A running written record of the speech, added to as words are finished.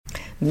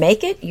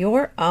Make it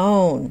your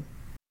own.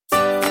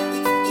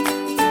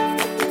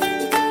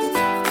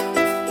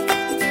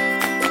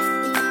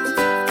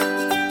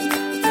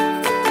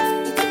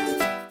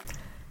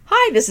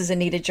 Hi, this is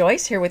Anita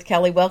Joyce here with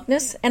Kelly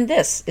Welkness, and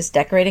this is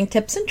Decorating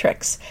Tips and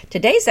Tricks.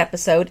 Today's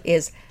episode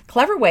is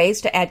clever ways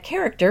to add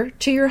character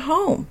to your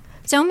home.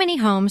 So many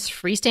homes,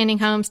 freestanding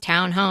homes,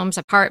 townhomes,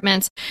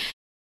 apartments,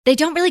 they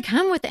don't really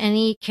come with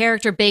any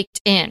character baked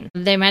in.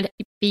 They might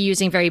be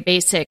using very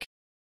basic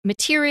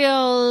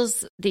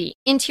materials. The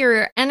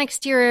interior and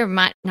exterior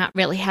might not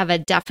really have a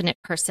definite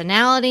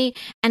personality.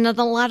 And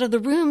a lot of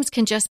the rooms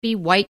can just be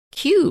white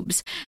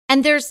cubes.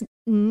 And there's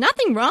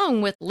nothing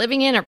wrong with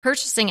living in or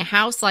purchasing a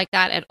house like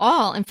that at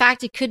all. In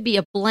fact, it could be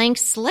a blank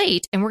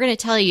slate. And we're going to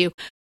tell you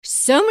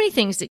so many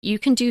things that you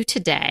can do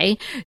today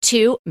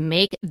to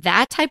make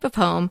that type of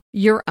home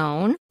your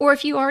own. Or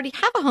if you already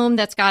have a home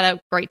that's got a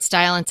great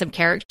style and some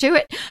character to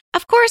it,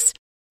 of course,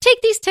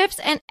 take these tips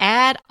and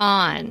add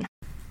on.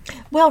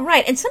 Well,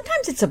 right. And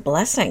sometimes it's a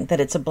blessing that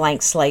it's a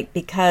blank slate,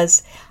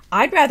 because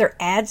I'd rather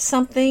add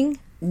something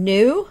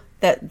new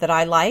that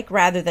I like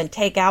rather than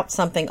take out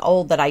something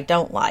old that I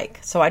don't like.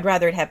 So I'd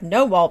rather have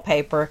no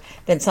wallpaper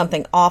than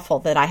something awful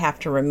that I have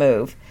to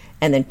remove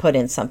and then put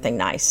in something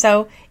nice.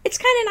 So it's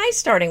kind of nice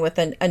starting with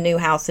a new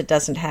house that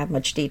doesn't have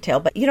much detail.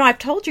 But, I've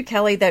told you,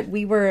 Kelly, that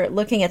we were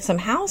looking at some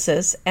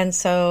houses. And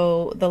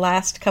so the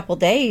last couple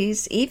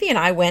days, Evie and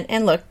I went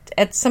and looked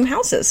at some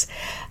houses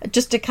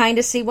just to kind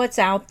of see what's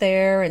out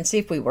there and see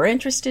if we were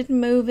interested in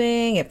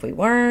moving, if we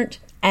weren't.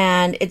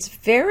 And it's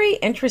very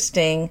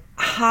interesting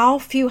how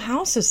few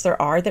houses there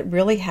are that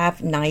really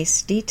have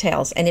nice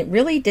details. And it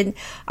really didn't.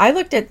 I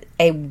looked at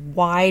a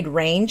wide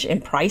range in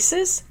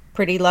prices,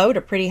 pretty low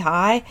to pretty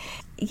high.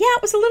 Yeah,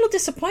 it was a little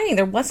disappointing.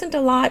 There wasn't a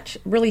lot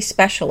really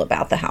special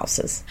about the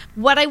houses.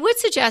 What I would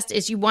suggest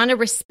is you want to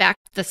respect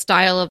the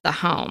style of the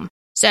home.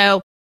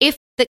 So if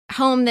the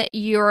home that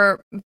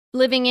you're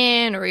living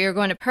in or you're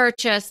going to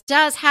purchase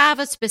does have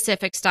a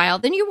specific style,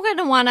 then you're going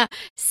to want to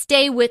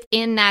stay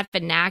within that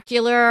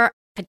vernacular,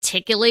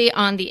 particularly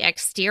on the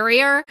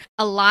exterior.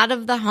 A lot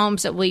of the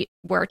homes that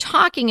we're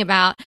talking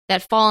about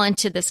that fall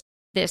into this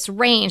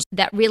range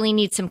that really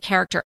need some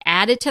character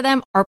added to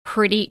them are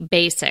pretty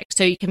basic.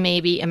 So you can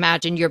maybe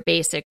imagine your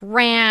basic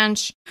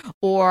ranch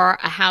or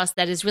a house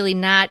that is really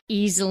not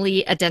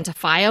easily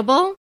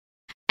identifiable.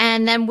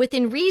 And then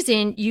within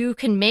reason, you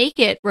can make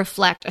it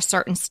reflect a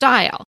certain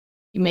style.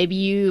 Maybe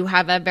you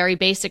have a very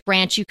basic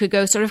ranch, you could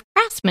go sort of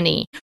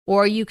craftsman-y,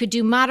 or you could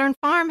do modern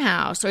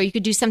farmhouse, or you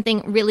could do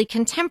something really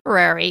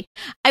contemporary.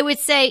 I would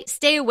say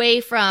stay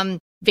away from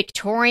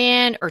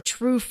Victorian or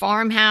true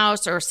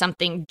farmhouse or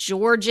something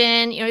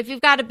Georgian. If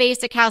you've got a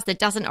basic house that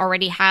doesn't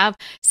already have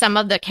some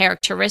of the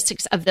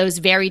characteristics of those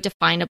very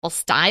definable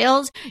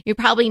styles, you're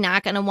probably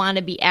not going to want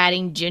to be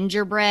adding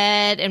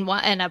gingerbread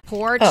and a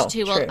porch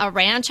to a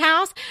ranch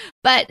house.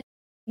 But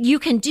you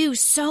can do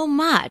so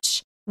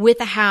much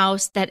with a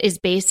house that is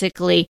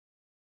basically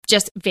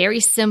just very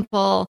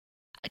simple,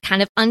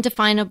 kind of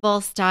undefinable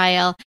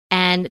style,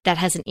 and that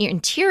has an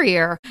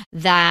interior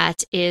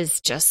that is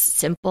just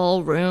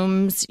simple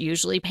rooms,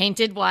 usually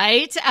painted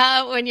white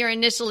when you're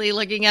initially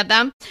looking at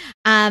them.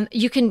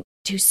 You can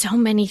do so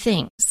many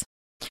things.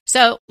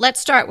 So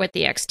let's start with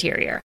the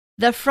exterior.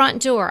 The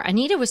front door.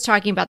 Anita was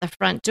talking about the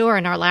front door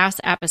in our last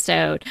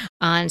episode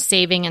on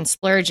saving and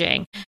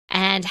splurging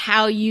and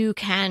how you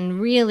can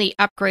really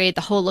upgrade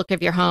the whole look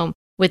of your home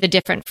with a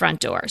different front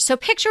door. So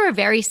picture a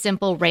very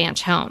simple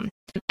ranch home.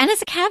 And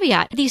as a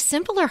caveat, these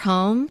simpler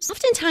homes,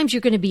 oftentimes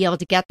you're going to be able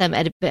to get them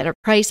at a better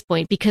price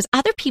point because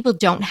other people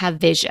don't have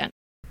vision.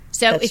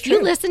 So if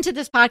you listen to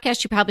this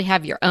podcast, you probably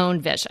have your own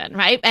vision,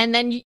 right? And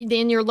then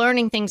you're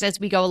learning things as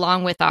we go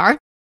along with our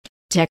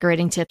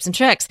decorating tips and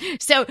tricks.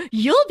 So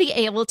you'll be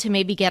able to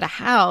maybe get a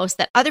house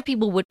that other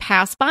people would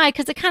pass by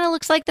because it kind of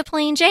looks like the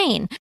plain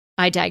Jane.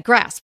 I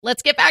digress.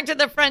 Let's get back to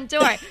the front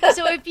door.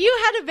 So if you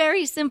had a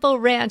very simple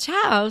ranch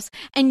house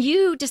and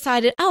you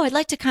decided, I'd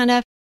like to kind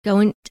of go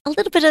in a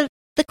little bit of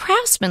the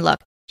craftsman look,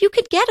 you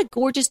could get a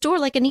gorgeous door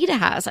like Anita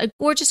has, a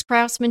gorgeous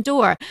craftsman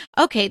door.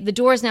 Okay, the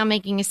door is now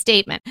making a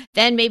statement.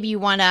 Then maybe you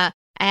want to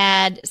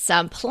add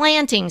some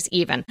plantings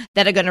even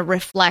that are going to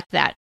reflect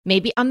that.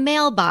 Maybe a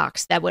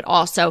mailbox that would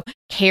also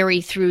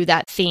carry through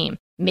that theme.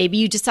 Maybe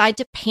you decide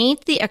to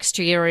paint the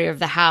exterior of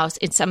the house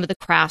in some of the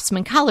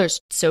craftsman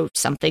colors. So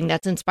something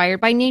that's inspired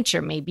by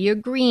nature, maybe a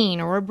green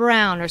or a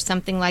brown or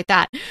something like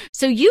that.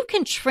 So you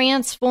can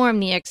transform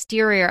the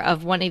exterior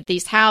of one of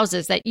these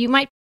houses that you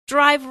might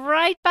drive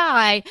right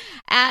by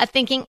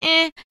thinking,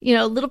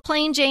 little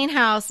plain Jane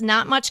house,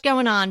 not much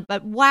going on.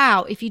 But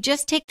wow, if you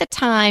just take the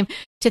time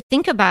to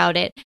think about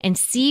it and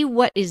see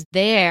what is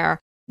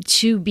there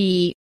to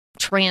be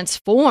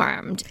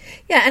transformed.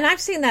 Yeah, and I've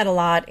seen that a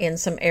lot in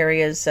some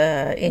areas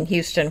in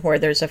Houston where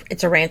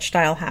it's a ranch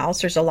style house.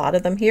 There's a lot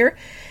of them here,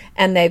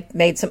 and they've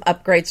made some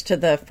upgrades to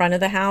the front of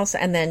the house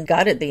and then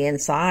gutted the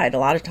inside a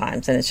lot of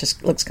times, and it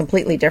just looks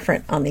completely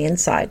different on the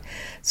inside.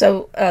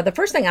 So the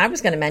first thing I was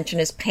going to mention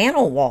is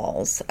panel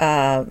walls.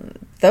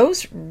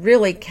 Those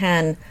really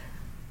can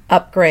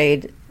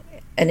upgrade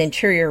an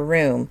interior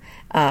room.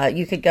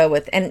 You could go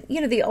with, and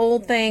the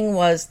old thing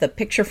was the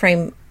picture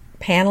frame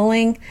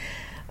paneling,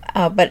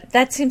 but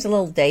that seems a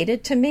little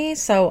dated to me.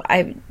 So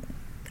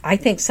I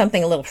think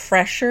something a little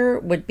fresher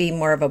would be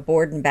more of a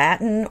board and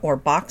batten or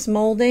box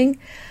molding.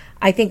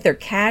 I think they're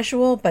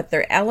casual, but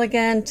they're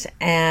elegant,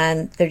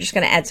 and they're just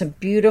going to add some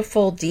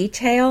beautiful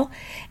detail,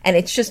 and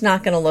it's just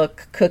not going to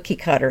look cookie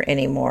cutter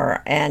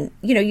anymore. And,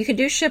 you can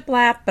do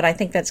shiplap, but I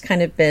think that's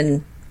kind of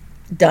been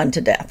done to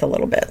death a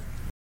little bit.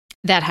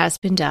 That has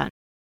been done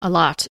a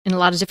lot in a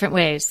lot of different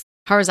ways,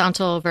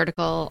 horizontal,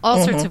 vertical,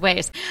 all sorts of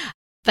ways.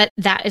 But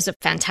that is a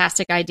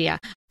fantastic idea.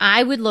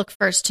 I would look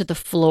first to the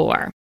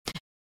floor.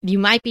 You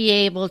might be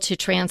able to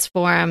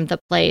transform the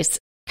place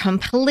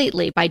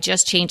completely by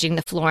just changing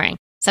the flooring.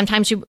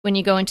 Sometimes when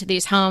you go into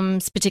these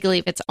homes, particularly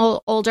if it's an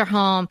older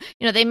home,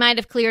 they might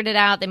have cleared it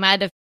out. They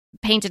might have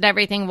painted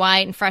everything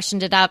white and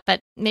freshened it up,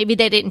 but maybe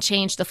they didn't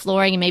change the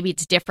flooring and maybe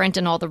it's different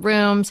in all the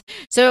rooms.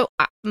 So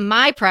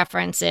my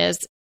preference is,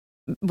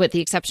 with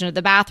the exception of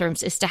the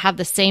bathrooms, is to have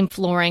the same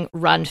flooring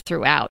run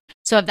throughout.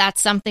 So if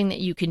that's something that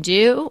you can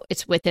do,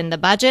 it's within the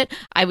budget,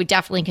 I would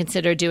definitely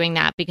consider doing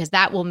that, because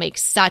that will make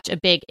such a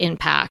big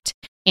impact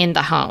in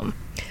the home.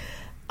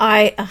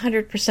 I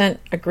 100%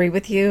 agree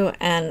with you,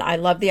 and I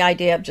love the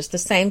idea of just the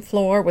same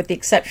floor with the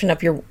exception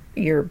of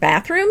your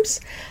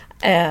bathrooms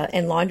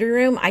and laundry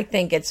room. I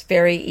think it's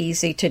very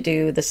easy to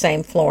do the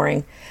same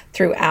flooring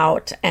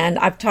throughout, and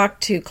I've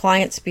talked to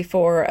clients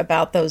before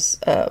about those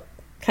kind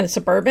of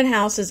suburban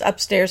houses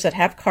upstairs that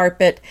have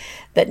carpet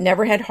that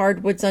never had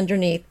hardwoods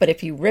underneath, but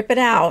if you rip it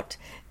out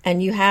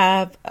and you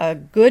have a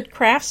good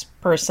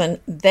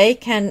craftsperson, they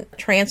can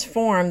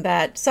transform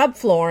that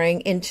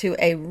subflooring into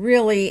a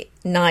really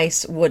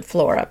nice wood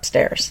floor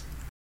upstairs.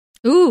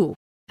 Ooh,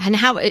 and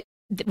how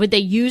would they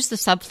use the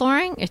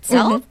subflooring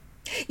itself?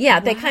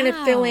 Yeah, they kind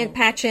of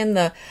patch in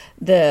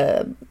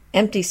the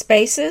empty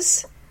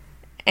spaces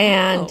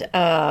and,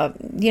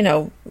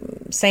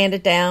 sand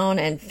it down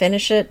and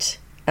finish it.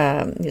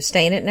 You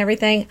stain it and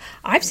everything.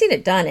 I've seen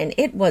it done, and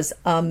it was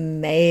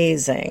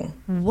amazing.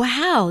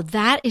 Wow,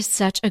 that is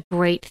such a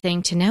great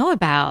thing to know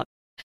about,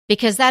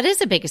 because that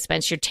is a big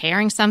expense. You're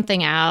tearing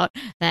something out,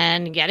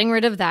 then getting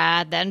rid of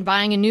that, then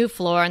buying a new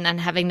floor, and then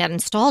having that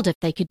installed. If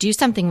they could do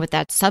something with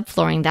that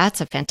subflooring,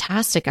 that's a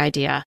fantastic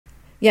idea.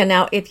 Yeah,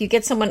 now, if you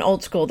get someone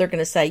old school, they're going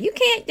to say, you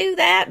can't do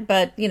that,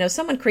 but,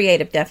 someone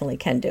creative definitely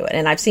can do it,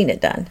 and I've seen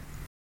it done.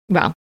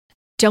 Well,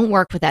 don't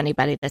work with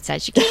anybody that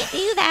says you can't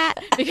do that,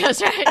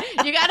 because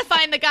you got to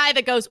find the guy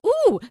that goes,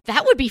 ooh,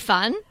 that would be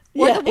fun.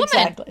 Or the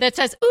woman that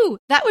says, ooh,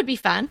 that would be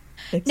fun.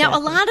 Exactly. Now, a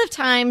lot of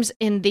times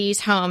in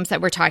these homes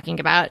that we're talking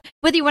about,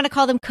 whether you want to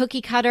call them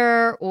cookie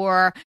cutter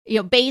or,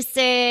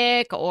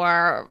 basic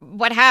or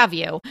what have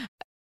you,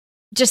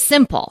 just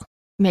simple,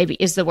 maybe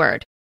is the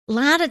word. A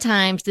lot of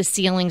times the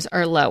ceilings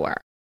are lower.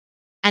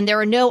 And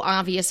there are no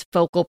obvious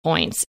focal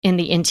points in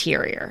the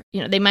interior.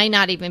 They might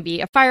not even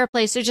be a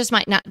fireplace. There just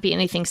might not be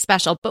anything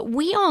special. But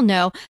we all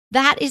know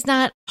that is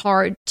not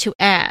hard to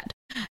add.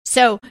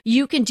 So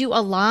you can do a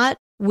lot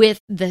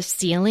with the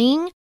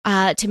ceiling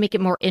to make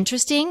it more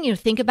interesting.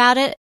 Think about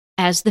it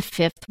as the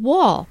fifth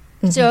wall.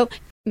 So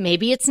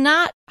maybe it's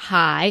not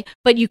high,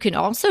 but you can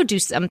also do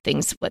some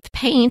things with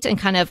paint and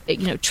kind of,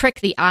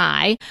 trick the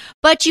eye.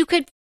 But you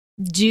could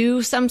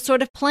do some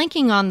sort of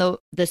planking on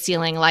the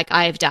ceiling like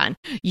I've done.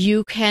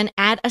 You can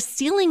add a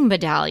ceiling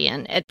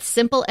medallion. It's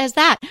simple as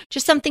that.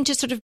 Just something to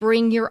sort of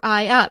bring your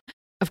eye up.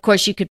 Of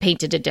course, you could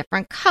paint it a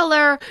different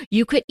color.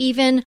 You could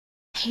even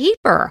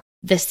paper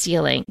the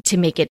ceiling to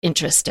make it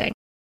interesting.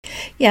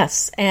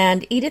 Yes,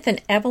 and Edith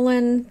and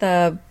Evelyn,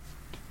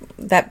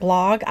 that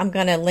blog, I'm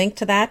going to link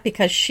to that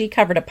because she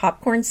covered a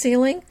popcorn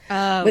ceiling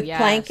with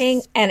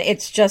planking, and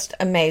it's just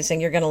amazing.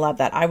 You're going to love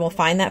that. I will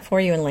find that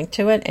for you and link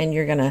to it, and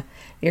you're going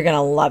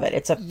to love it.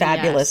 It's a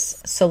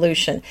fabulous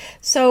solution.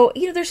 So,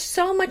 there's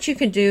so much you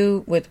can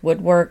do with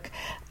woodwork.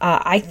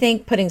 I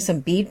think putting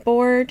some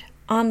beadboard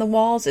on the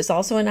walls is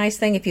also a nice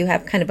thing if you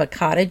have kind of a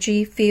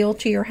cottagey feel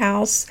to your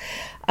house.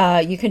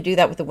 You can do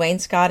that with the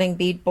wainscoting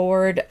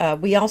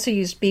beadboard. We also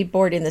used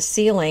beadboard in the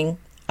ceiling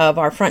of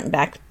our front and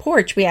back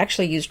porch. We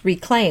actually used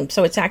reclaim,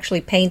 so it's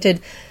actually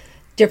painted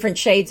different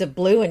shades of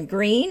blue and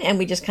green, and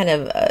we just kind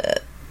of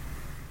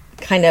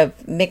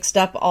mixed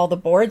up all the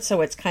boards,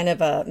 so it's kind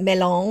of a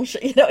mélange.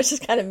 It's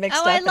just kind of mixed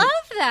up. I love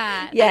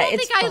that. Yeah, I don't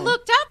think I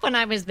looked up when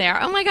I was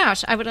there. Oh my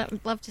gosh, I would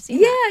love to see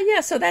that. Yeah.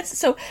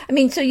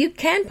 So you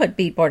can put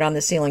beadboard on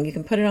the ceiling. You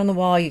can put it on the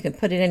wall. You can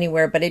put it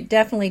anywhere, but it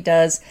definitely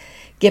does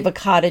give a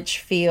cottage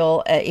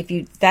feel.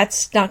 If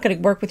that's not going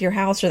to work with your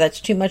house or that's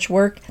too much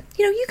work,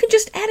 you can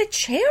just add a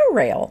chair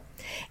rail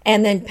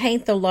and then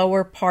paint the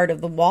lower part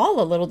of the wall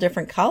a little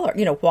different color,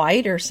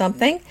 white or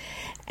something.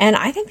 And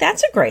I think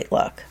that's a great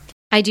look.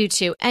 I do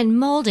too. And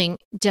molding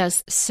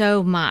does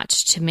so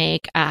much to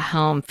make a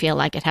home feel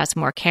like it has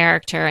more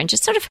character and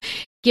just sort of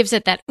gives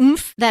it that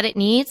oomph that it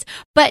needs.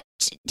 But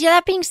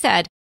that being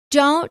said,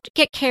 don't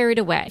get carried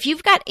away. If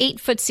you've got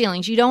 8-foot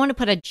ceilings, you don't want to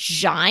put a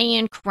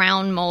giant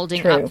crown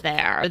molding True. up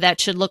there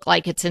that should look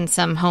like it's in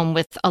some home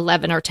with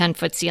 11 or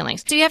 10-foot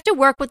ceilings. So you have to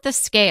work with the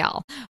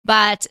scale.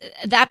 But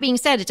that being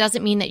said, it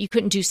doesn't mean that you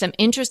couldn't do some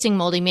interesting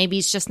molding. Maybe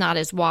it's just not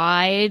as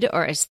wide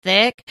or as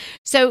thick.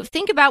 So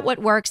think about what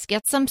works.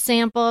 Get some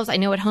samples. I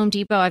know at Home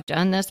Depot, I've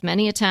done this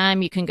many a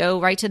time. You can go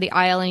right to the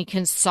aisle and you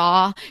can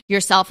saw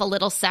yourself a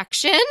little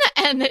section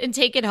and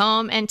take it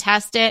home and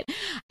test it.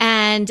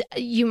 And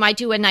you might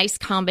do a nice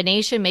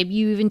combination. Maybe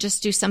you even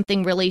just do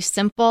something really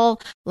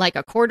simple, like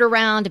a quarter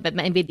round, but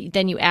maybe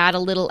then you add a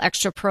little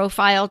extra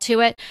profile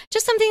to it.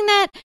 Just something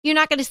that you're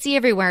not going to see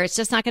everywhere. It's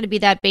just not going to be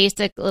that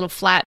basic little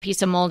flat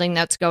piece of molding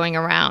that's going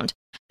around.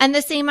 And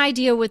the same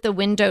idea with the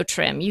window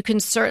trim. You can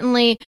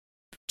certainly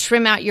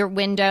trim out your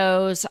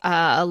windows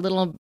a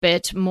little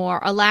bit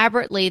more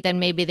elaborately than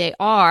maybe they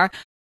are.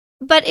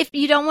 But if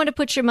you don't want to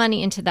put your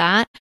money into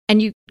that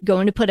and you're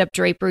going to put up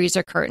draperies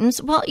or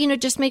curtains, well,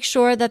 just make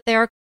sure that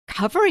they're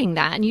covering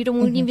that and you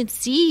don't even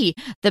see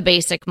the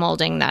basic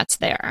molding that's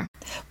there.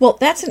 Well,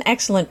 that's an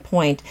excellent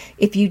point.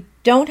 If you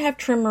don't have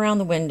trim around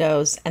the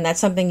windows and that's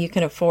something you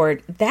can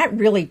afford, that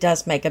really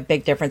does make a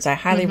big difference. I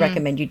highly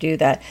recommend you do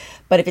that.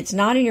 But if it's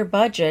not in your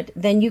budget,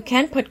 then you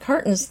can put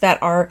curtains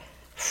that are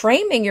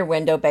framing your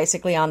window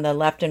basically on the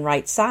left and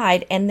right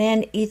side, and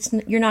then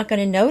you're not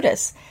going to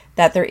notice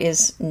that there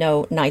is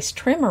no nice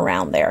trim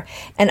around there.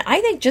 And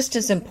I think just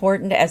as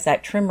important as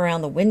that trim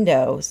around the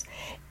windows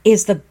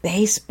is the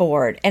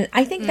baseboard. And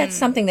I think that's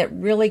something that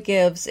really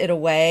gives it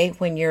away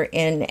when you're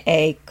in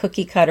a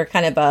cookie cutter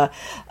kind of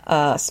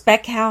a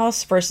spec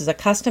house versus a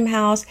custom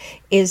house,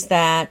 is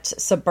that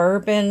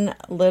suburban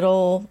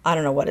little, I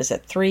don't know, what is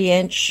it,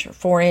 3-inch,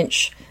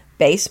 4-inch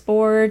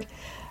baseboard,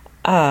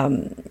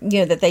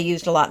 that they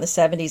used a lot in the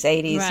 70s,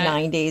 80s,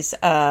 right.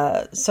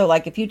 90s. So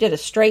like if you did a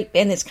straight,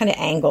 and it's kind of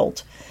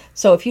angled.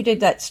 So if you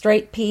did that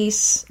straight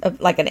piece of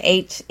like an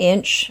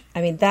 8-inch,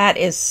 I mean,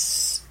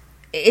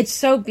 it's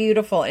so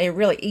beautiful,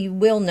 and you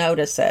will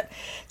notice it.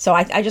 So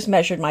I just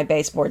measured my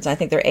baseboards, and I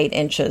think they're 8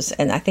 inches,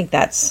 and I think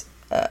that's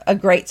a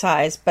great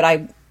size. But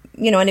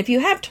and if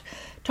you have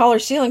taller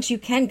ceilings, you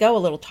can go a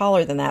little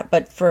taller than that.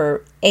 But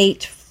for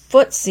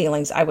 8-foot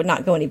ceilings, I would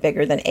not go any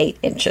bigger than 8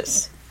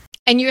 inches.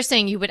 And you're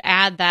saying you would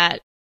add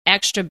that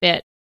extra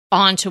bit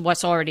onto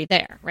what's already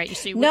there, right?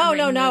 So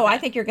no. I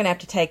think you're going to have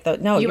to take the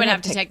You would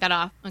have to take that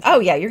off. Okay. Oh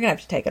yeah, you're going to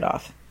have to take it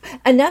off.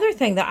 Another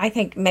thing that I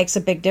think makes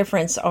a big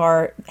difference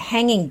are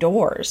hanging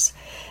doors.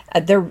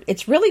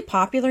 It's really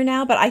popular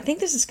now, but I think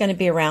this is going to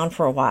be around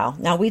for a while.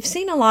 Now, we've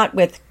seen a lot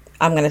with,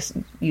 I'm going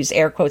to use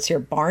air quotes here,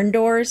 barn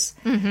doors.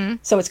 Mm-hmm.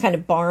 So it's kind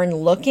of barn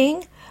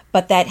looking,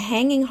 but that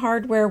hanging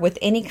hardware with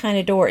any kind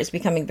of door is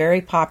becoming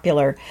very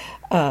popular.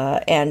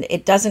 And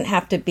it doesn't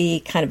have to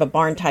be kind of a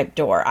barn type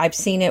door. I've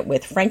seen it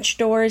with French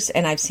doors,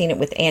 and I've seen it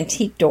with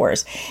antique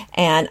doors,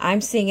 and I'm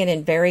seeing it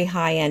in very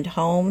high end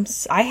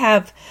homes. I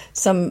have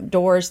some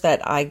doors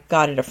that I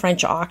got at a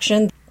French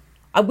auction.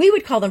 We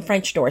would call them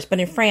French doors, but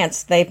in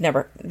France, they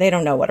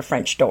don't know what a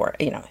French door,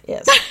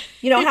 is.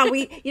 How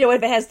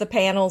if it has the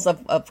panels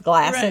of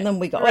glass in them,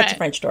 we go, oh, it's a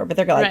French door. But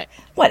they're like,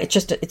 what?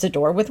 It's a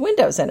door with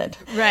windows in it.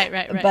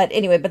 Right. But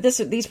anyway,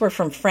 these were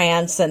from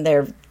France, and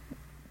they're,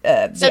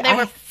 so they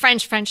were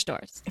French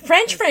doors.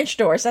 French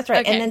doors, that's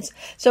right. Okay.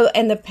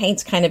 And the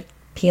paint's kind of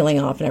peeling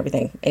off and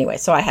everything. Anyway,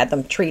 so I had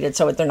them treated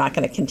so they're not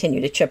going to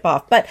continue to chip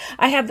off. But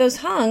I have those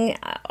hung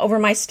over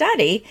my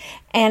study,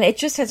 and it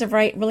just has a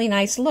really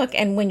nice look.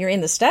 And when you're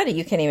in the study,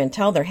 you can't even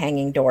tell they're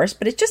hanging doors,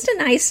 but it's just a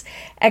nice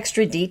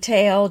extra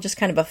detail, just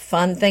kind of a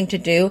fun thing to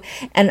do.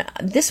 And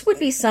this would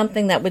be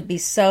something that would be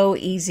so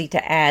easy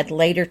to add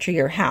later to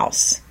your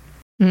house.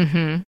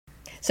 Mm-hmm.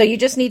 So you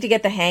just need to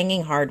get the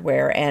hanging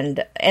hardware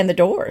and the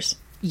doors.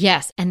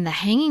 Yes, and the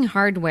hanging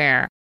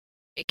hardware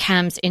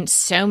comes in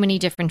so many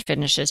different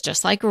finishes,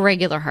 just like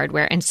regular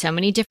hardware, and so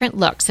many different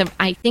looks. So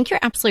I think you're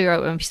absolutely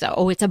right when you say,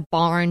 it's a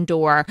barn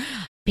door.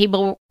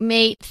 People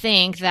may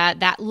think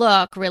that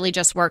look really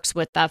just works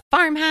with the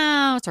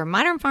farmhouse or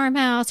modern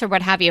farmhouse or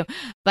what have you,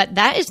 but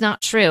that is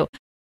not true.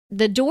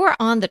 The door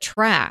on the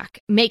track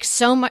makes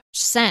so much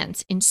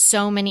sense in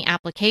so many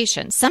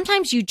applications.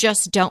 Sometimes you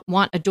just don't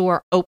want a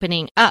door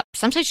opening up.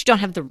 Sometimes you don't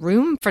have the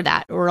room for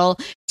that, or it'll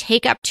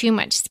take up too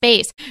much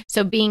space.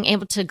 So being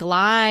able to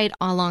glide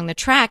along the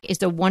track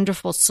is a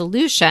wonderful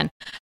solution.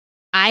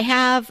 I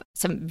have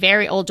some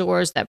very old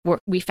doors that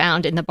we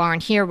found in the barn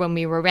here when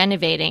we were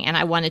renovating, and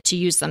I wanted to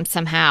use them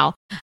somehow.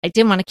 I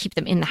didn't want to keep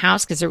them in the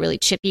house because they're really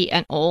chippy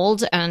and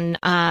old. And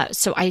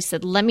so I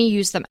said, let me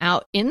use them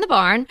out in the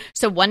barn.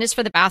 So one is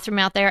for the bathroom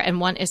out there, and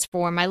one is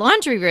for my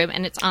laundry room,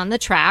 and it's on the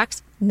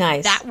tracks.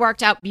 Nice. That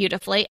worked out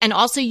beautifully. And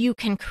also you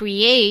can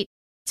create,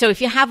 so if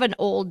you have an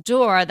old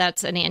door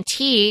that's an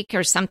antique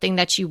or something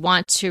that you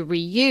want to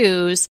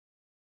reuse,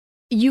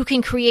 you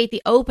can create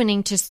the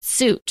opening to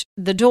suit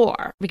the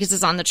door because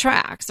it's on the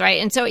tracks,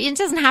 right? And so it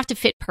doesn't have to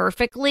fit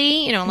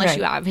perfectly, unless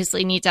you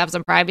obviously need to have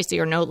some privacy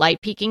or no light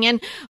peeking in.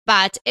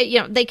 But,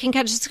 they can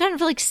kind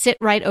of like sit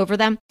right over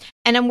them.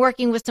 And I'm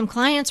working with some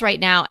clients right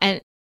now, and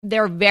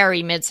they're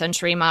very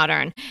mid-century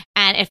modern.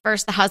 And at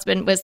first the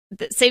husband was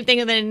the same thing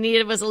that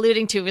Anita was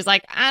alluding to, was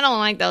like, I don't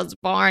like those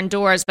barn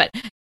doors. But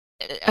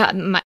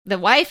the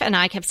wife and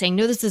I kept saying,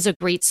 no, this is a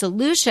great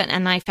solution.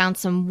 And I found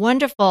some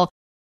wonderful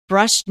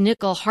brushed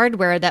nickel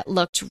hardware that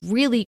looked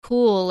really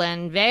cool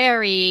and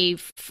very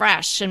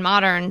fresh and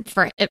modern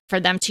for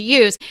them to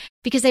use,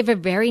 because they have a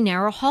very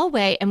narrow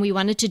hallway and we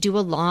wanted to do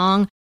a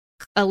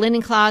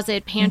linen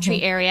closet,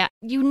 pantry area.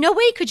 No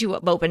way could you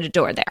have opened a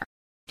door there.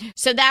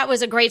 So that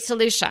was a great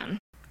solution.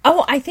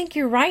 Oh, I think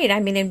you're right. I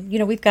mean,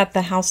 we've got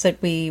the house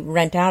that we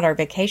rent out, our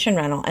vacation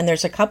rental, and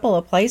there's a couple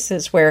of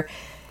places where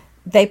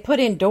they put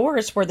in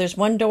doors where there's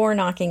one door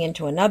knocking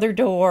into another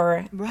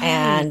door. Right.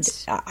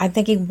 And I'm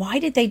thinking, why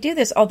did they do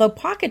this? Although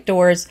pocket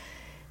doors,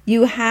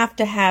 you have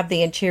to have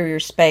the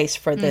interior space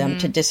for them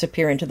to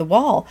disappear into the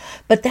wall.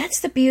 But that's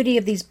the beauty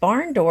of these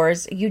barn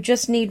doors. You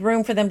just need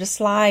room for them to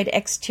slide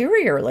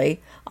exteriorly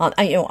on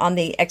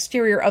the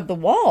exterior of the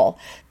wall.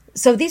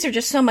 So these are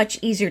just so much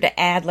easier to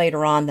add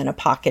later on than a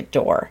pocket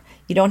door.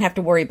 You don't have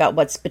to worry about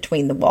what's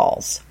between the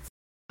walls.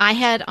 I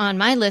had on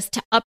my list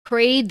to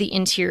upgrade the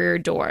interior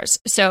doors.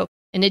 So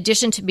in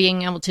addition to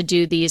being able to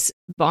do these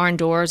barn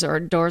doors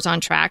or doors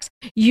on tracks,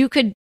 you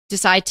could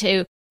decide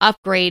to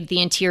upgrade the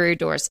interior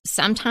doors.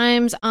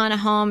 Sometimes on a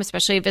home,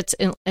 especially if it's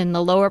in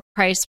the lower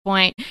price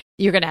point,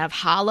 you're going to have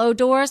hollow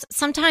doors.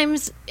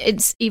 Sometimes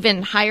it's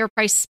even higher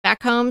price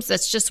spec homes.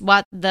 That's just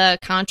what the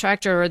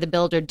contractor or the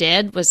builder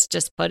did, was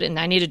just put in,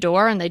 I need a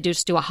door, and they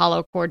just do a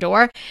hollow core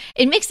door.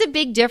 It makes a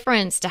big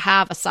difference to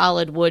have a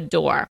solid wood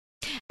door.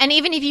 And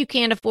even if you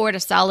can't afford a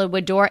solid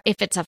wood door,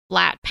 if it's a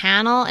flat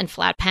panel and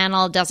flat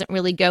panel doesn't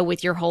really go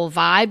with your whole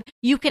vibe,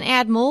 you can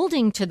add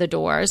molding to the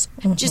doors.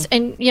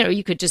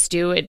 You could just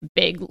do a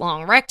big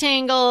long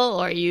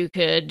rectangle, or you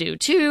could do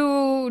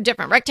two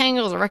different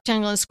rectangles, a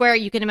rectangle and square.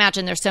 You can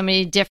imagine there's so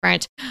many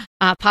different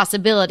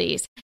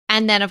possibilities.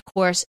 And then, of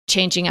course,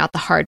 changing out the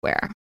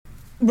hardware.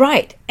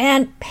 Right.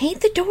 And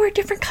paint the door a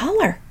different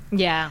color.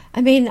 Yeah.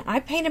 I mean,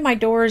 I painted my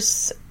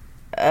doors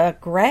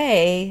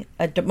gray,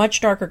 a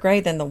much darker gray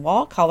than the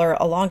wall color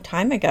a long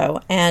time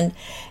ago. And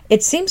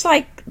it seems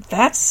like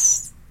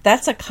that's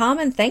a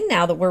common thing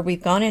now, that where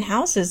we've gone in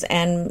houses,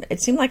 and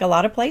it seemed like a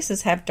lot of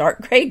places have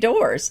dark gray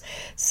doors.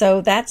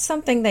 So that's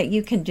something that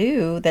you can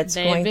do. They've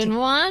been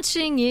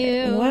watching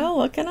you. Well,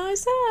 what can I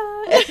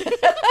say?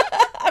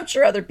 I'm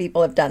sure other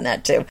people have done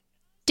that too.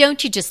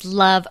 Don't you just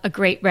love a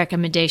great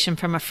recommendation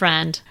from a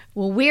friend?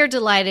 Well, we're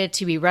delighted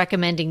to be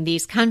recommending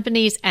these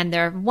companies and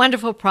their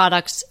wonderful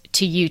products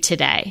to you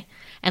today.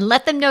 And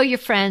let them know your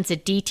friends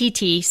at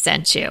DTT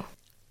sent you.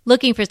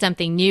 Looking for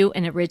something new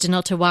and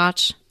original to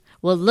watch?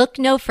 Well, look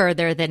no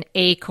further than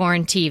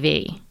Acorn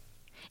TV.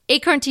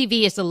 Acorn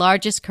TV is the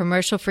largest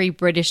commercial-free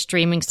British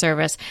streaming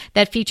service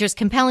that features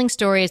compelling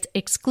stories,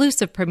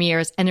 exclusive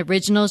premieres, and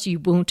originals you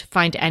won't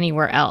find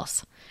anywhere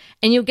else.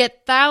 And you'll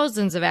get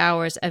thousands of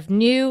hours of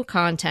new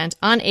content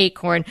on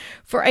Acorn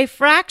for a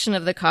fraction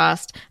of the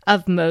cost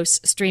of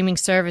most streaming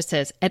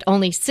services at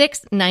only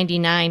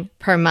 $6.99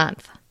 per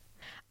month.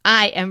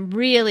 I am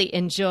really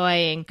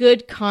enjoying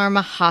Good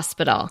Karma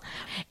Hospital.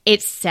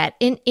 It's set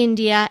in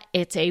India.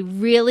 It's a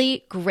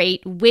really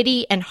great,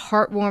 witty, and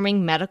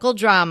heartwarming medical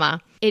drama.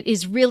 It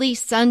is really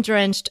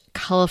sun-drenched,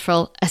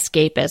 colorful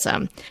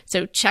escapism.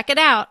 So check it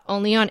out,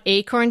 only on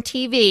Acorn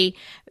TV.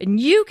 And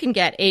you can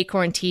get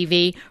Acorn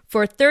TV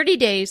for 30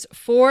 days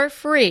for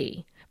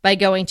free by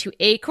going to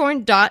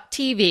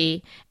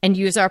acorn.tv and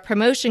use our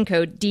promotion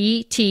code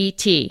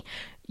DTT.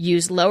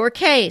 Use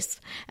lowercase,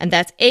 and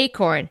that's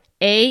Acorn,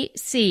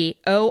 ACORN.TV,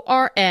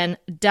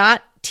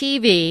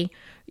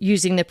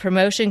 using the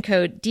promotion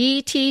code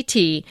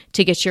DTT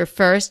to get your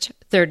first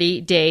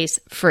 30 days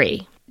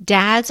free.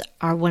 Dads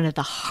are one of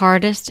the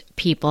hardest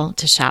people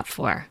to shop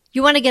for.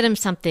 You want to get them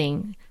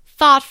something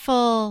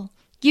thoughtful,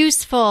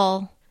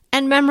 useful,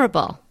 and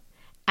memorable.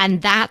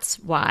 And that's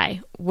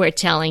why we're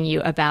telling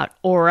you about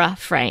Aura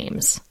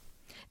frames.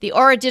 The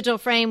Aura digital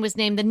frame was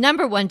named the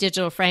 #1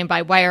 digital frame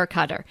by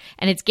Wirecutter,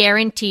 and it's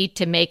guaranteed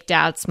to make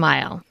Dad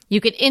smile. You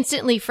can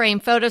instantly frame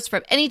photos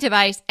from any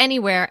device,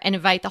 anywhere, and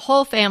invite the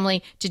whole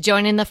family to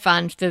join in the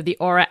fun through the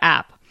Aura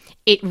app.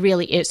 It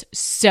really is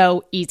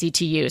so easy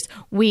to use.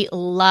 We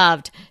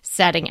loved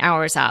setting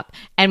ours up,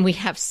 and we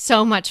have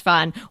so much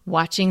fun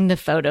watching the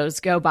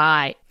photos go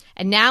by.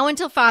 And now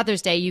until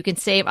Father's Day, you can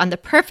save on the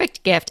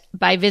perfect gift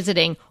by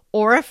visiting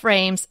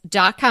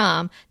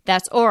auraframes.com.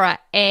 That's Aura,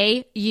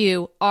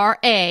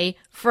 A-U-R-A,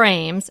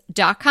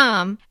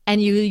 frames.com.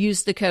 And you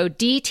use the code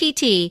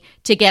DTT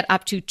to get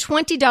up to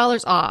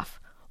 $20 off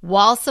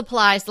while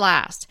supplies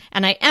last.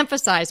 And I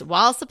emphasize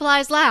while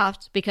supplies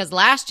last because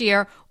last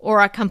year,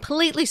 Aura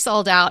completely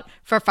sold out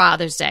for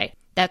Father's Day.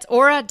 That's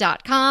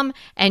aura.com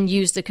and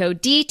use the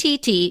code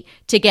DTT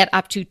to get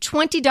up to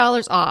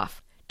 $20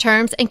 off.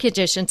 Terms and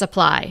conditions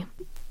apply.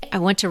 I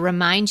want to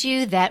remind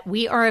you that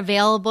we are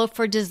available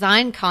for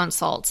design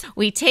consults.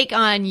 We take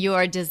on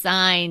your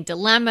design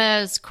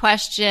dilemmas,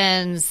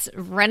 questions,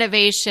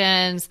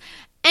 renovations,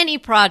 any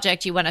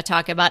project you want to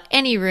talk about,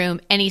 any room,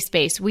 any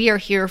space, we are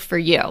here for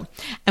you.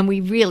 And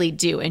we really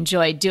do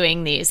enjoy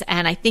doing these.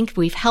 And I think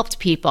we've helped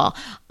people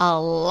a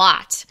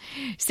lot.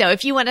 So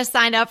if you want to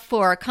sign up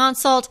for a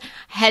consult,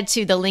 head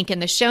to the link in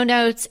the show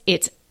notes.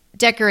 It's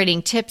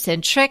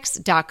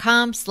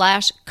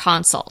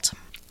decoratingtipsandtricks.com/consult.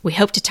 We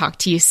hope to talk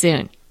to you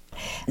soon.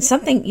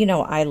 Something,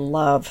 I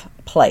love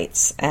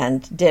plates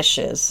and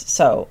dishes.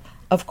 So,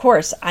 of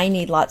course, I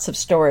need lots of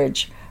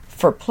storage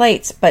for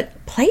plates,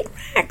 but plate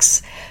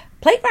racks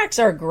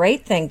are a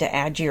great thing to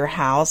add to your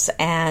house.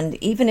 And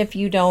even if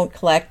you don't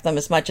collect them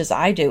as much as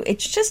I do,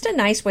 it's just a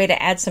nice way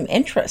to add some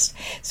interest.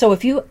 So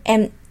if you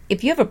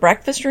have a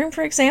breakfast room,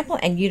 for example,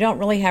 and you don't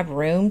really have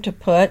room to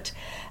put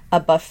a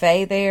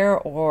buffet there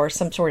or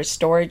some sort of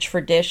storage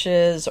for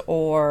dishes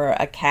or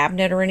a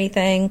cabinet or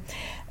anything,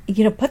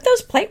 put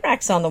those plate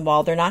racks on the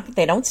wall.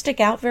 They don't stick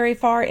out very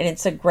far, and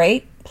it's a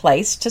great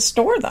place to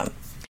store them.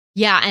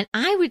 Yeah, and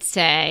I would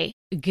say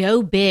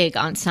go big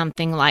on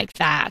something like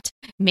that.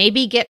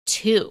 Maybe get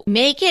 2.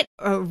 Make it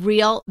a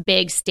real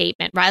big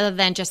statement rather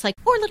than just like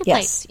 4 little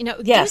plates.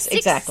 Yes, do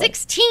exactly.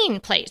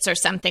 16 plates or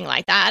something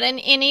like that. And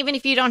even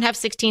if you don't have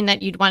 16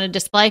 that you'd want to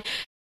display,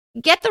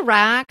 get the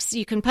racks.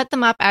 You can put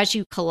them up as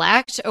you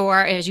collect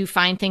or as you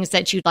find things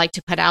that you'd like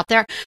to put out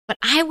there. But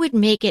I would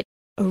make it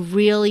a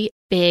really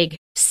big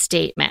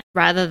statement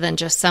rather than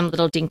just some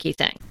little dinky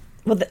thing.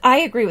 Well, I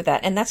agree with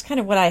that. And that's kind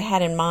of what I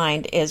had in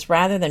mind is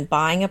rather than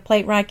buying a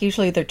plate rack,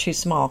 usually they're too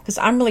small because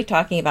I'm really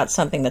talking about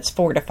something that's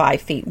 4 to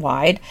 5 feet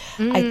wide.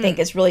 I think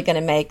is really going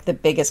to make the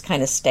biggest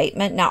kind of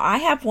statement. Now, I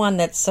have one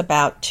that's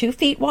about 2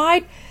 feet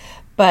wide,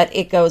 but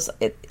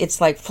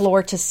it's like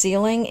floor to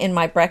ceiling in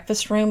my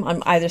breakfast room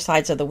on either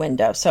sides of the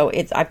window. So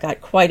I've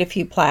got quite a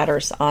few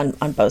platters on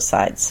both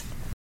sides.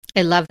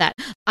 I love that.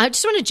 I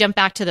just want to jump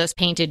back to those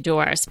painted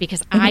doors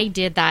because I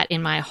did that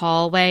in my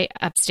hallway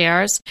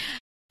upstairs.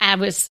 I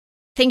was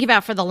thinking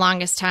about for the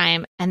longest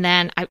time. And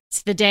then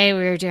the day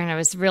we were doing, I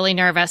was really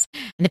nervous.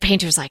 And the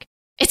painter was like,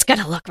 it's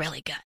going to look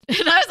really good.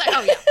 And I was like,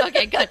 oh, yeah.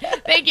 Okay, good.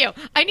 Thank you.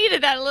 I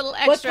needed that little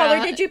extra. What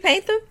color did you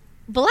paint them?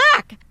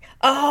 Black.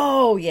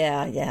 Oh,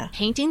 yeah.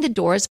 Painting the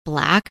doors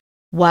black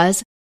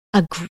was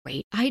a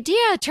great idea,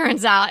 it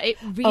turns out. It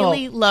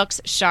really looks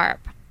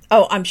sharp.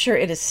 Oh, I'm sure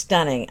it is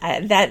stunning.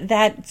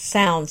 That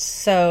sounds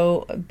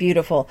so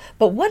beautiful.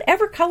 But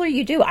whatever color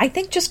you do, I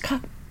think just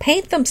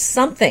paint them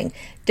something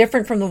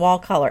different from the wall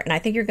color, and I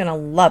think you're going to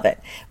love it.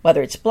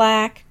 Whether it's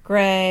black,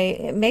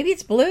 gray, maybe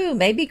it's blue,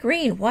 maybe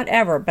green,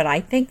 whatever. But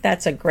I think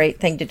that's a great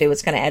thing to do.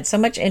 It's going to add so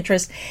much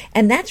interest,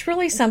 and that's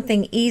really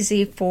something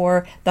easy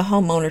for the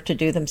homeowner to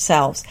do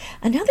themselves.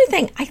 Another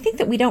thing I think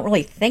that we don't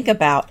really think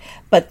about,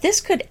 but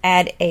this could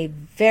add a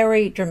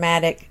very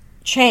dramatic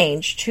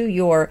change to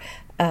your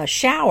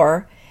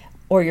shower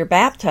or your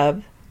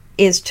bathtub,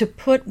 is to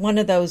put one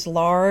of those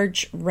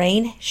large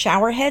rain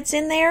shower heads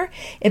in there.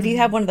 If you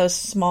have one of those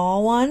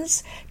small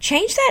ones,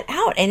 change that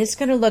out and it's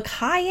going to look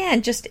high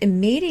end just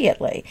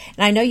immediately.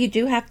 And I know you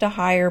do have to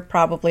hire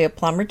probably a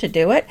plumber to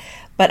do it,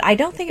 but I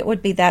don't think it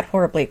would be that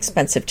horribly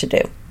expensive to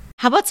do.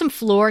 How about some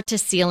floor to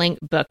ceiling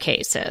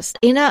bookcases?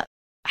 In a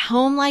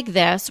home like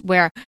this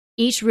where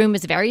each room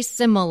is very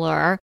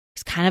similar,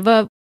 it's kind of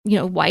a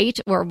white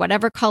or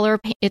whatever color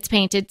it's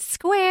painted,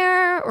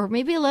 square or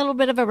maybe a little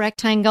bit of a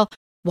rectangle.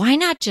 Why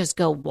not just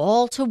go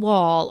wall to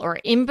wall or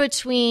in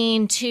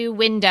between 2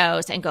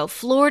 windows and go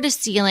floor to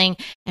ceiling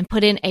and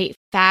put in a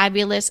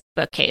fabulous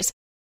bookcase?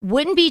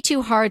 Wouldn't be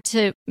too hard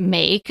to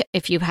make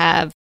if you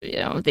have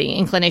the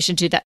inclination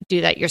to do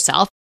that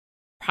yourself.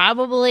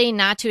 Probably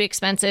not too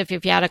expensive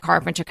if you had a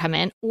carpenter come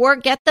in, or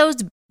get those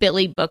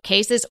Billy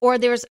bookcases, or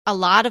there's a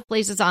lot of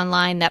places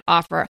online that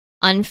offer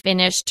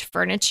unfinished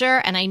furniture.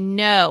 And I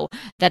know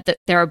that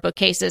there are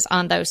bookcases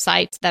on those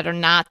sites that are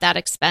not that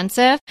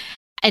expensive.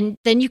 And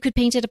then you could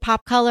paint it a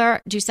pop color,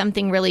 do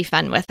something really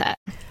fun with it.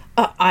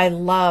 I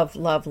love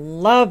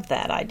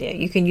that idea.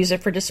 You can use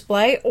it for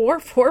display or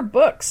for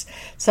books.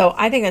 So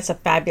I think that's a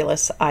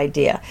fabulous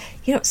idea.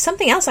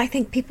 Something else I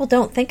think people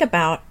don't think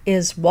about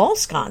is wall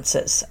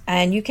sconces.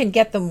 And you can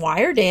get them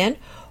wired in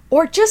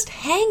or just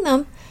hang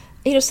them.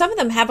 Some of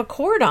them have a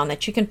cord on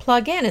that you can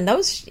plug in, and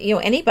those,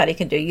 anybody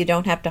can do. You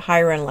don't have to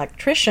hire an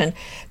electrician.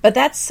 But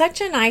that's such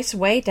a nice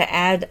way to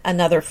add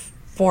another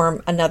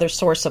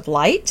source of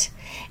light.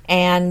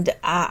 And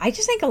I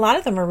just think a lot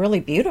of them are really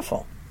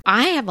beautiful.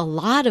 I have a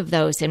lot of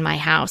those in my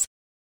house.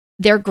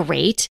 They're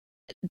great.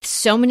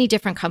 So many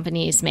different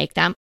companies make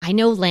them. I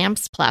know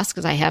Lamps Plus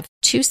because I have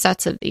 2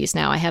 sets of these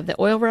now. I have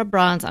the oil rub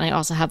bronze and I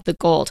also have the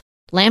gold.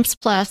 Lamps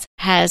Plus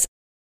has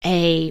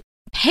a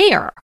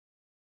pair.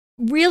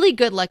 Really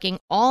good looking,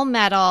 all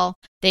metal.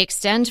 They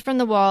extend from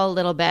the wall a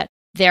little bit.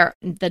 They're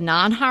the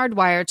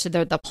non-hardwired, so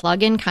they're the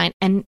plug-in kind.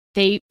 And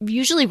they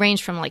usually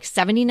range from like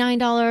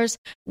 $79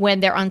 when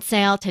they're on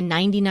sale to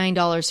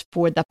 $99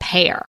 for the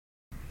pair.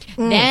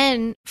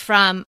 Then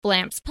from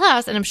Lamps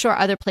Plus, and I'm sure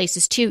other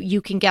places too,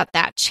 you can get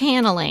that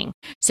channeling.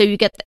 So you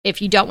get,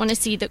 if you don't want to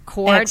see the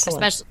cord,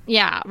 especially,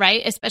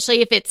 right?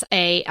 Especially if it's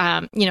a,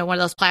 one of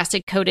those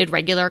plastic coated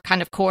regular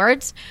kind of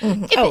cords.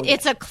 If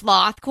it's a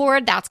cloth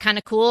cord, that's kind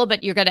of cool,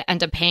 but you're going to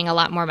end up paying a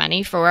lot more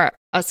money for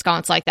a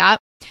sconce like that.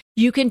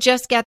 You can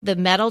just get the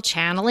metal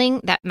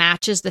channeling that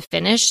matches the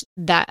finish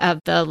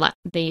of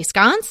the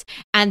sconce,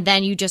 and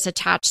then you just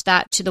attach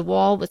that to the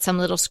wall with some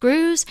little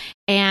screws,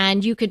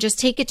 and you could just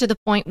take it to the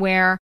point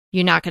where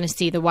you're not going to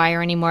see the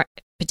wire anymore,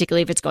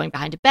 particularly if it's going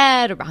behind a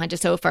bed or behind a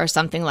sofa or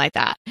something like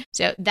that.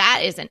 So that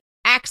is an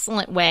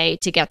excellent way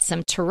to get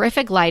some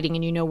terrific lighting,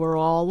 and we're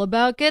all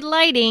about good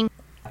lighting.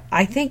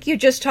 I think you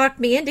just talked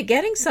me into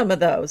getting some of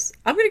those.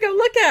 I'm going to go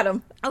look at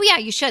them. Oh, yeah,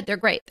 you should. They're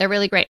great. They're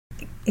really great.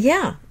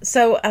 Yeah.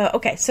 So,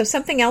 So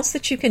something else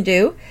that you can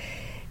do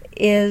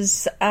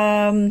is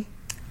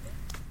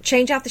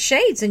change out the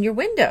shades in your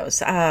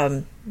windows.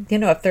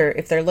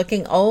 If they're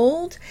looking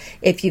old,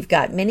 if you've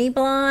got mini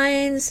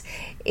blinds,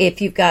 if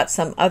you've got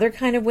some other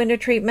kind of window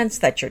treatments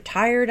that you're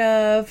tired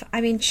of,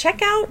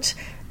 check out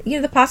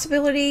the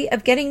possibility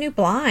of getting new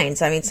blinds.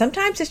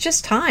 Sometimes it's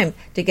just time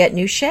to get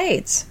new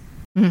shades.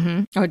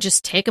 Or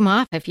just take them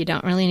off if you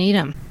don't really need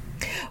them.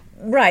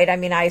 Right.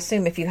 I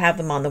assume if you have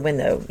them on the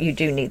window, you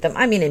do need them.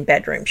 In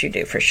bedrooms, you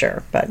do for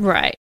sure. But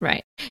Right.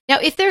 Now,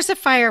 if there's a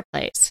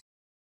fireplace,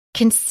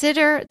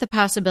 consider the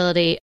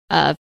possibility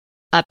of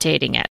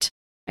updating it.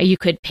 You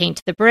could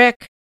paint the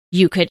brick.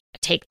 You could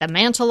take the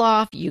mantle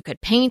off. You could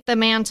paint the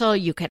mantle.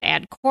 You could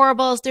add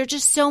corbels. There are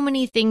just so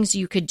many things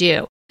you could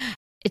do.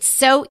 It's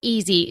so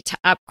easy to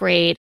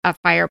upgrade a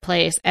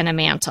fireplace and a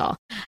mantle.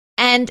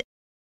 And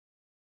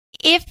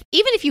even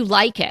if you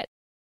like it,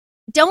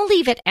 don't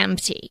leave it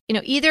empty.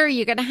 Either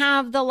you're going to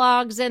have the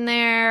logs in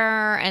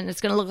there and it's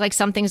going to look like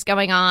something's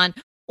going on,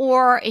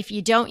 or if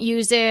you don't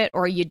use it,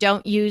 or you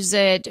don't use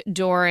it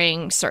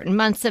during certain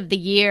months of the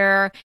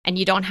year and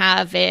you don't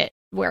have it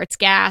where it's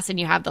gas and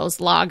you have those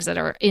logs that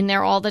are in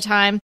there all the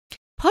time,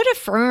 put a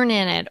fern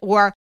in it.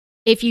 Or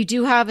if you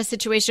do have a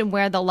situation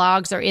where the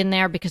logs are in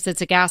there because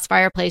it's a gas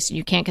fireplace and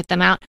you can't get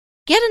them out,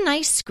 get a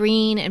nice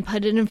screen and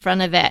put it in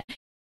front of it.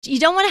 You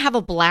don't want to have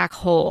a black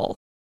hole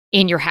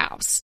in your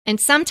house. And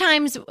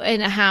sometimes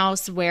in a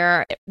house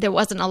where there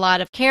wasn't a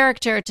lot of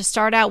character to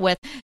start out with,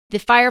 the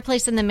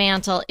fireplace and the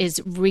mantle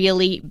is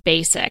really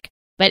basic,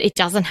 but it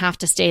doesn't have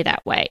to stay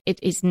that way. It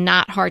is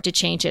not hard to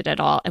change it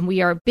at all. And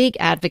we are big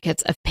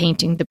advocates of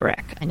painting the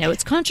brick. I know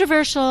it's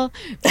controversial,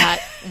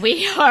 but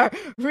we are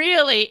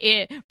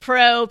really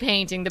pro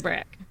painting the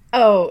brick.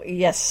 Oh,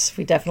 yes,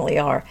 we definitely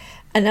are.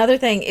 Another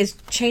thing is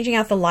changing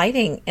out the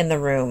lighting in the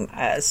room.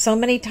 So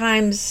many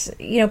times,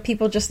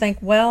 people just think,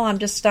 well, I'm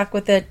just stuck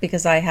with it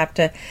because I have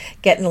to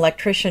get an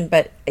electrician,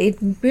 but it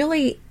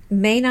really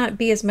may not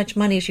be as much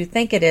money as you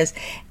think it is.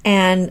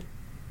 And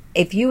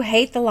if you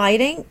hate the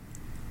lighting,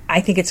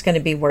 I think it's going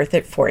to be worth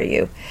it for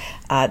you.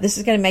 This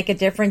is going to make a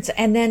difference.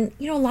 And then,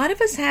 a lot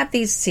of us have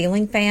these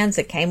ceiling fans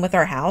that came with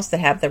our house that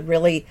have the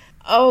really,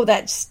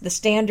 that's the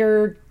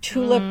standard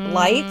tulip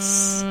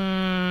lights.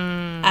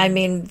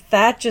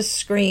 That just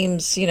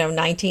screams,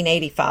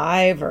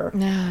 1985 or,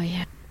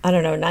 I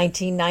don't know,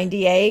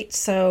 1998.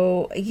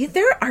 So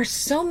there are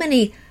so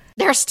many.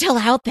 They're still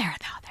out there,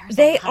 though.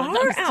 They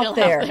are out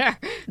there. Yeah.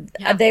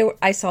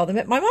 I saw them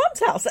at my mom's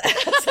house.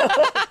 So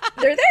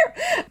they're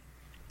there.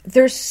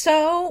 There's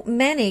so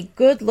many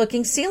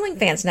good-looking ceiling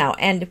fans now,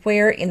 and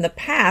where in the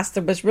past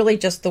there was really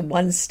just the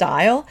one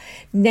style,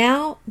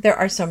 now there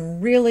are some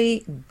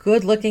really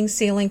good-looking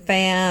ceiling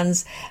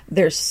fans.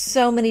 There's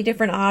so many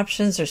different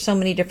options. There's so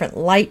many different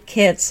light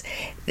kits.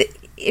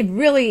 It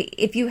really,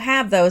 if you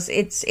have those,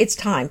 it's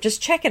time.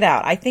 Just check it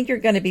out. I think you're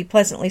going to be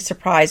pleasantly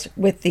surprised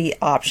with the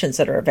options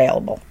that are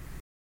available.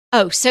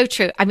 Oh, so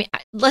true.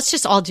 Let's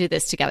just all do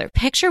this together.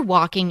 Picture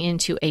walking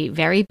into a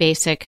very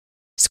basic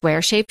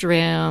square-shaped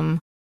room.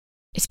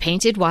 It's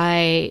painted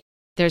white.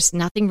 There's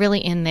nothing really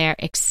in there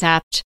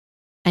except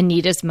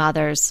Anita's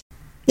mother's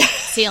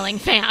ceiling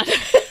fan.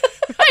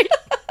 Right?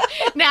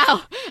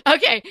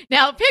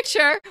 Now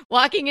picture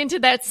walking into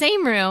that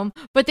same room,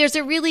 but there's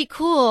a really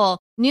cool,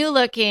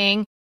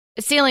 new-looking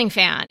ceiling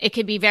fan. It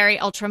could be very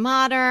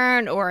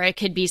ultra-modern, or it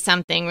could be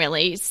something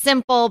really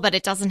simple, but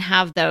it doesn't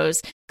have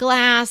those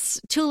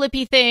glass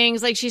tulipy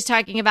things like she's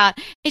talking about.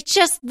 It's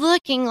just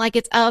looking like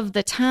it's of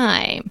the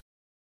time.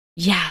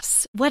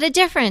 Yes. What a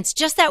difference.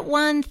 Just that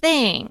one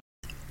thing.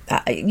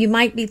 You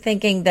might be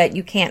thinking that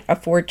you can't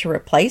afford to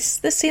replace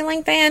the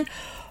ceiling fan,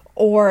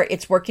 or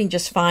it's working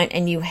just fine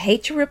and you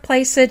hate to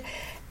replace it.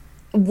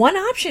 One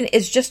option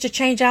is just to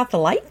change out the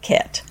light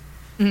kit.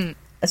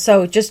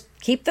 So just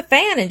keep the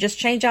fan and just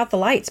change out the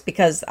lights,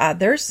 because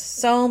there's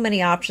so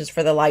many options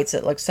for the lights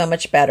that look so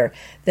much better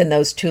than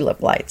those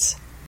tulip lights.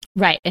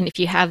 Right. And if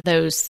you have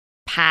those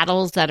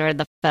paddles that are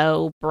the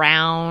faux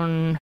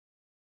brown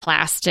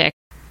plastic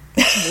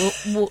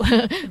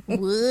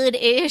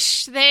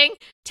wood-ish thing,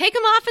 take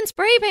them off and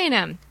spray paint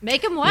them.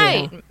 Make them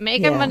white. Yeah.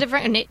 Make them a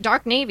different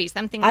dark navy,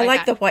 something like that. I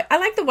like the white. I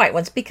like the white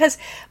ones because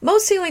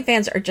most ceiling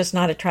fans are just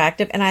not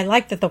attractive, and I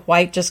like that the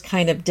white just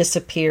kind of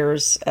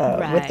disappears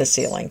with the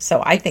ceiling.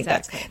 So I think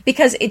that's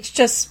because it's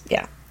just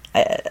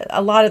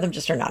a lot of them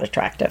just are not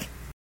attractive.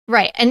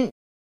 Right, and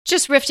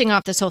just riffing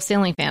off this whole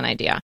ceiling fan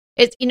idea.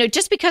 It's,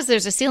 just because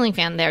there's a ceiling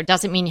fan there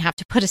doesn't mean you have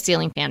to put a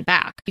ceiling fan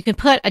back. You can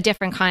put a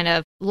different kind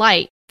of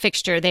light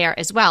fixture there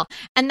as well.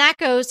 And that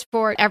goes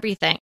for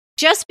everything.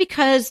 Just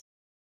because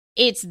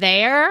it's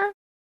there,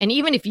 and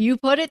even if you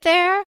put it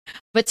there,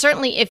 but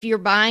certainly if you're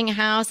buying a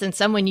house and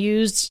someone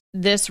used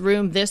this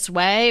room this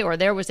way, or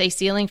there was a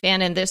ceiling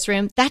fan in this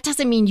room, that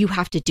doesn't mean you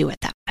have to do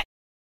it that way.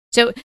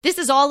 So this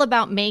is all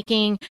about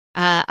making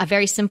a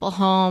very simple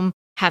home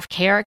have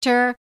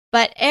character.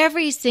 But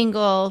every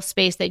single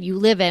space that you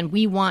live in,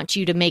 we want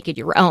you to make it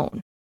your own.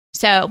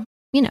 So,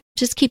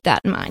 just keep that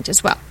in mind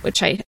as well,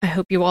 which I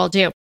hope you all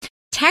do.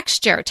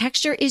 Texture.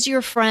 Texture is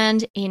your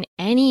friend in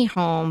any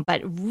home, but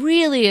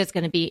really is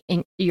going to be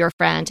your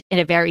friend in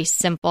a very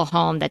simple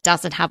home that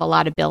doesn't have a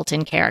lot of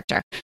built-in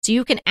character. So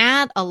you can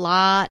add a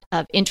lot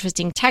of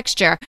interesting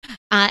texture.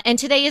 And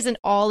today isn't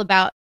all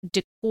about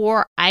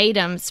decor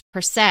items per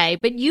se,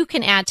 but you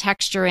can add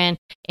texture in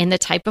the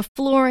type of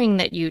flooring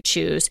that you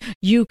choose.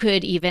 You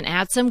could even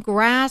add some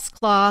grass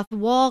cloth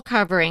wall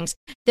coverings.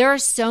 There are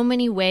so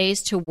many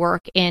ways to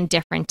work in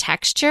different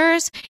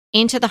textures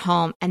into the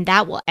home, and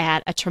that will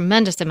add a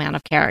tremendous amount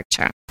of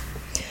character.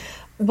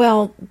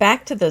 Well,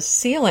 back to the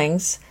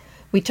ceilings,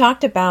 we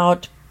talked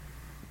about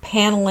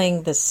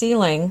paneling the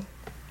ceiling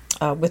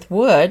with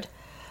wood,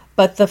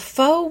 but the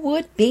faux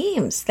wood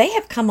beams, they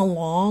have come a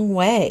long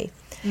way.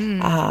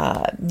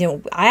 I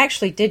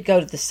actually did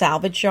go to the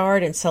salvage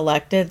yard and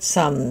selected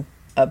some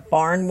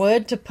barn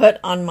wood to put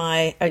on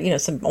my,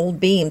 some old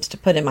beams to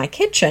put in my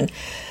kitchen.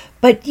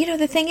 But,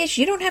 the thing is,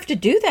 you don't have to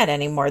do that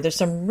anymore. There's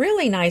some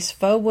really nice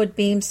faux wood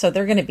beams, so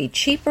they're going to be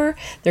cheaper.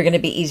 They're going to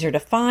be easier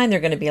to find. They're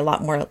going to be a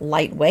lot more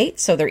lightweight,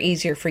 so they're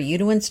easier for you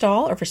to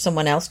install or for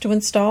someone else to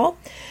install.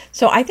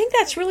 So I think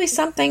that's really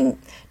something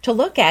to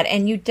look at,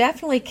 and you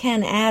definitely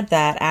can add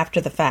that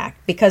after the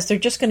fact because they're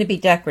just going to be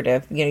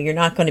decorative. You're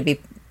not going to be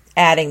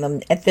adding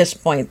them at this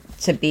point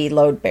to be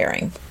load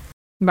bearing.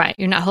 Right.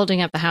 You're not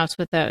holding up the house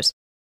with those.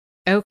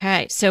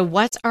 Okay. So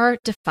what's our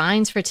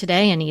defines for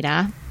today,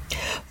 Anita?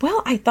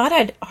 Well, I thought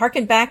I'd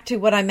harken back to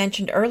what I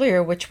mentioned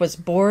earlier, which was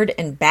board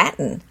and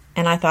batten.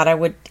 And I thought I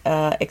would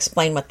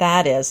explain what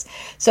that is.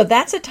 So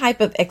that's a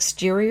type of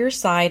exterior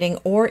siding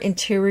or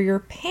interior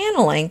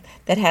paneling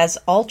that has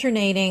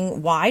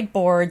alternating wide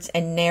boards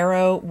and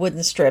narrow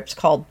wooden strips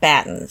called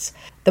battens.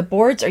 The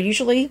boards are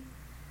usually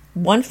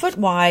 1 foot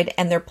wide,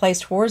 and they're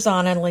placed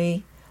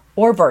horizontally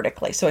or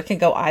vertically, so it can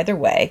go either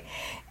way.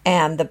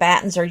 And the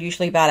battens are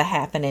usually about a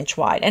half an inch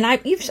wide. And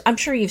I'm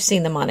sure you've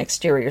seen them on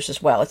exteriors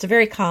as well. It's a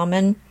very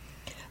common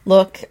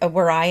look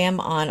where I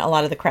am on a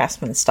lot of the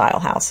Craftsman style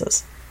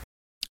houses.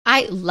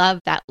 I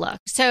love that look.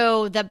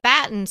 So the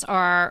battens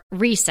are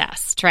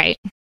recessed, right?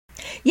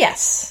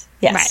 Yes.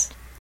 Right.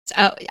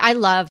 So I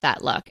love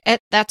that look.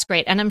 That's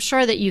great. And I'm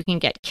sure that you can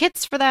get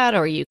kits for that,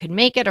 or you can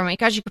make it, or my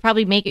gosh, you could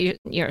probably make it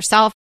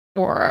yourself,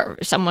 or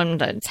someone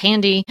that's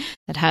handy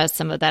that has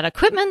some of that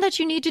equipment that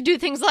you need to do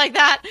things like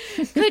that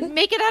could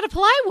make it out of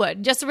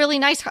plywood, just a really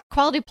nice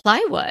quality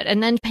plywood,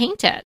 and then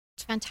paint it.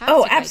 It's fantastic.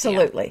 Oh,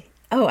 absolutely. Idea.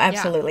 Oh,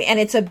 absolutely. Yeah. And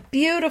it's a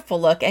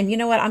beautiful look. And you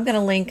know what? I'm going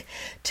to link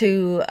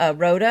to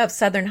Rhoda of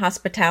Southern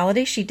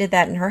Hospitality. She did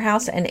that in her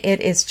house, and it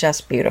is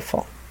just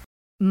beautiful.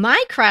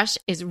 My crush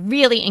is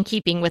really in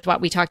keeping with what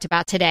we talked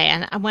about today.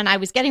 And when I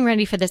was getting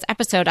ready for this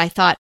episode, I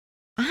thought,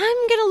 I'm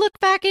going to look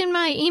back in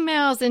my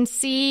emails and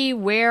see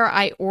where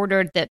I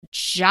ordered that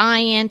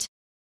giant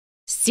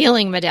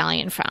ceiling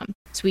medallion from.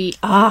 So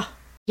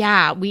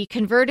we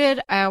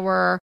converted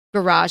our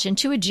garage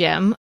into a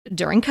gym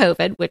during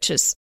COVID, which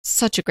is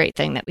such a great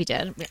thing that we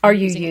did. Are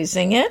you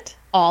using it?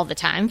 All the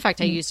time. In fact,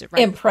 I used it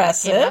right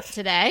Impressive.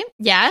 Today.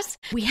 Yes.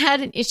 We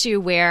had an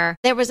issue where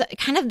there was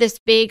kind of this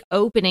big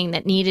opening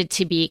that needed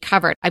to be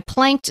covered. I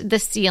planked the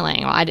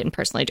ceiling. Well, I didn't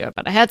personally do it,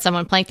 but I had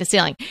someone plank the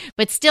ceiling.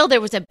 But still,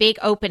 there was a big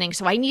opening.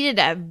 So I needed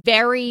a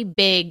very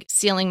big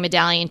ceiling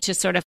medallion to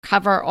sort of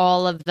cover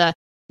all of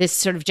this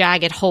sort of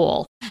jagged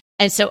hole.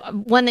 And so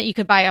one that you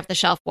could buy off the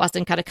shelf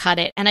wasn't going to cut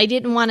it. And I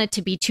didn't want it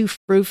to be too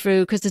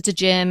frou-frou because it's a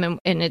gym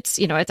and it's,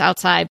 it's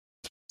outside.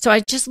 So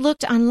I just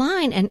looked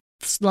online, and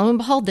lo and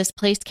behold, this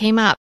place came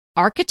up,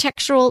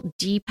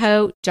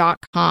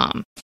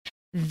 architecturaldepot.com.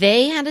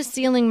 They had a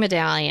ceiling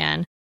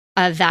medallion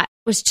that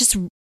was just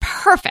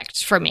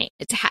perfect for me.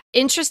 It's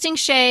interesting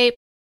shape,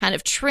 kind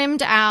of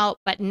trimmed out,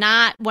 but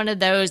not one of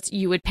those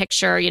you would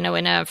picture,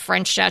 in a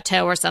French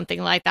chateau or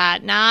something like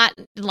that. Not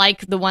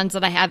like the ones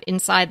that I have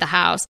inside the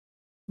house.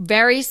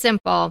 Very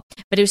simple,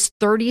 but it was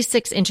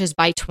 36 inches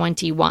by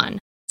 21.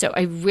 So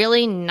a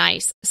really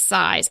nice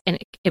size, and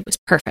it was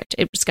perfect.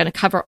 It was going to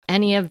cover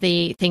any of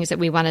the things that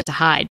we wanted to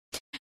hide.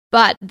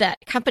 But that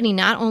company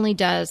not only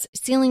does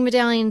ceiling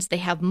medallions, they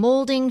have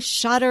molding,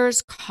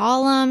 shutters,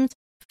 columns,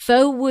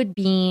 faux wood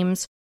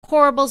beams,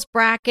 corbels,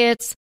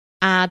 brackets,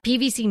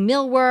 PVC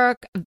millwork,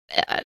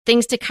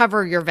 things to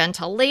cover your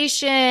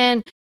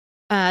ventilation,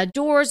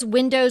 doors,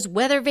 windows,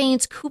 weather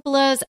vanes,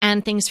 cupolas,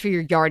 and things for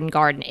your yard and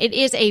garden. It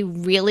is a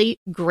really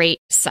great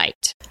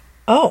site.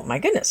 Oh, my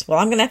goodness. Well,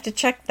 I'm going to have to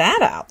check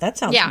that out. That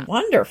sounds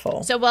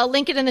wonderful. So we'll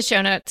link it in the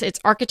show notes. It's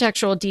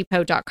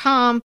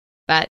architecturaldepot.com,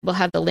 but we'll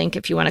have the link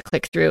if you want to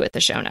click through at the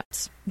show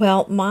notes.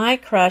 Well, my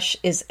crush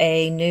is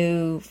a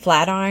new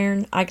flat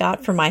iron I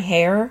got for my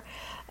hair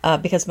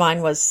because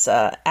mine was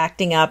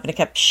acting up and it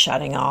kept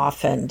shutting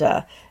off. And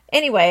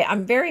anyway,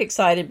 I'm very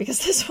excited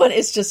because this one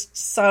is just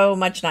so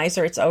much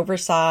nicer. It's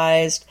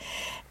oversized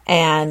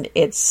and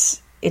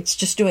it's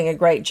just doing a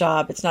great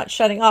job. It's not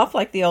shutting off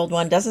like the old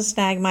one, doesn't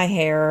snag my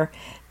hair,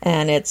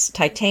 and it's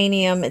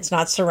titanium. It's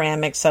not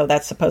ceramic, so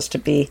that's supposed to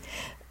be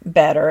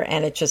better.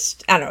 And it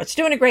just, I don't know, it's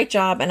doing a great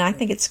job. And I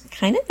think it's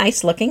kind of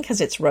nice looking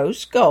because it's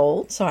rose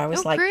gold. So I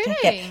was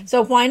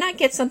so why not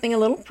get something a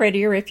little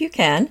prettier if you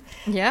can?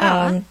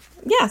 Yeah.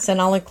 Yes, and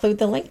I'll include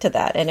the link to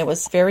that. And it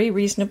was very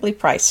reasonably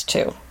priced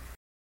too.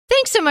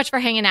 Thanks so much for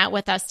hanging out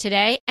with us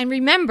today. And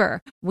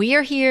remember, we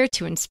are here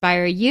to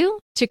inspire you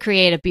to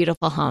create a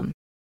beautiful home.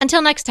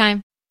 Until next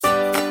time.